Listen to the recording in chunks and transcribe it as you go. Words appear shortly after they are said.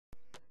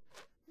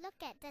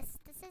Look at this.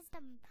 This is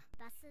the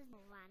buses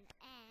one,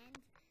 and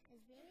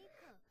it's very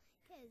cool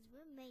because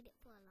we made it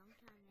for a long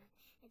time.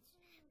 And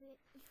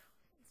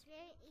it's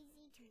very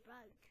easy to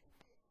break.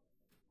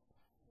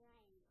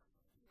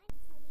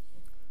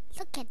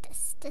 Look at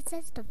this. This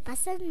is the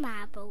buses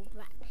marble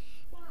run,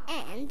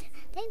 and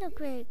they look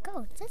very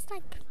cool, just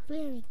like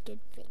really good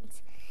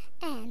things,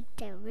 and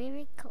they're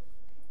very cool,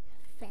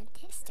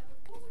 fantastic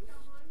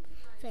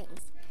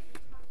things.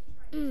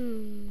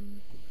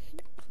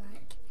 Look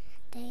like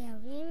they are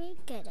really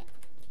good at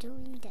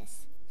doing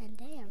this, and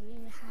they are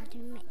really hard to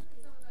make.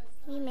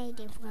 We made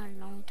it for a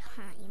long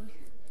time.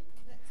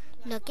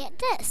 Look at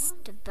this.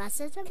 The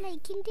buses are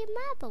making the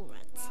marble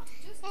runs,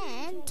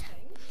 and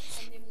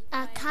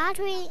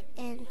Carter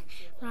and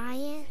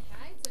Ryan,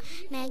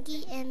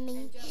 Maggie and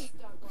me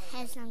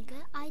had some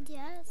good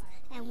ideas,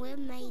 and we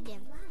made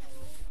them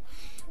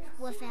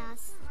with our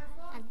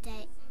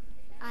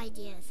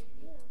ideas.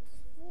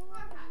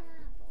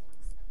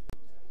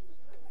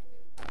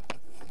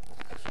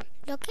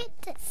 Look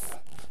at this.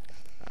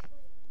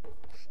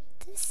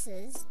 This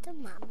is the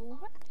marble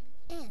run,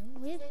 and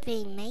we've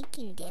been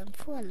making them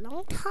for a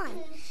long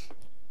time,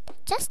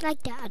 just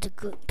like the other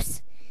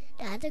groups.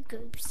 The other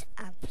groups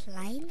are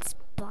planes,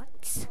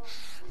 boats,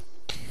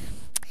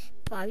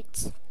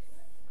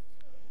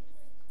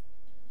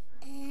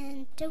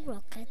 and the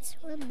rockets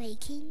were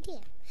making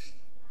them.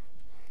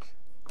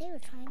 They were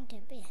trying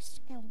their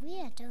best, and we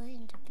are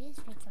doing the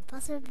best we can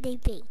possibly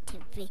be to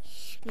be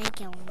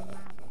making a marble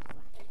run.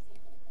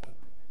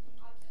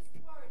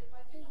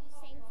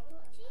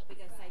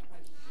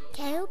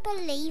 Can you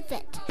believe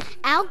it?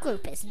 Our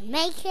group is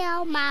making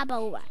our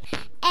marble run,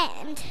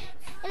 and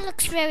it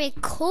looks very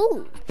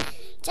cool,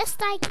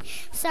 just like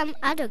some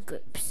other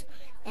groups.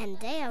 And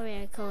they are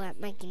very cool at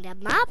making the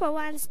marble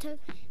runs too.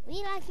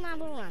 We like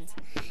marble runs.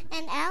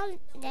 And our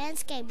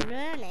landscape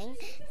learning,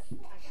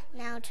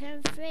 now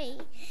term 3,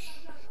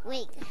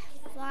 week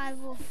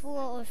 5 or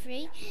 4 or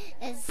 3,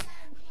 is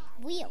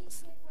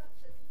wheels.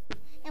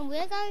 And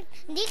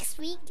next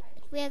week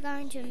we're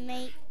going to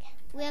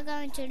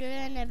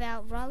learn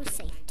about road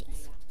safety.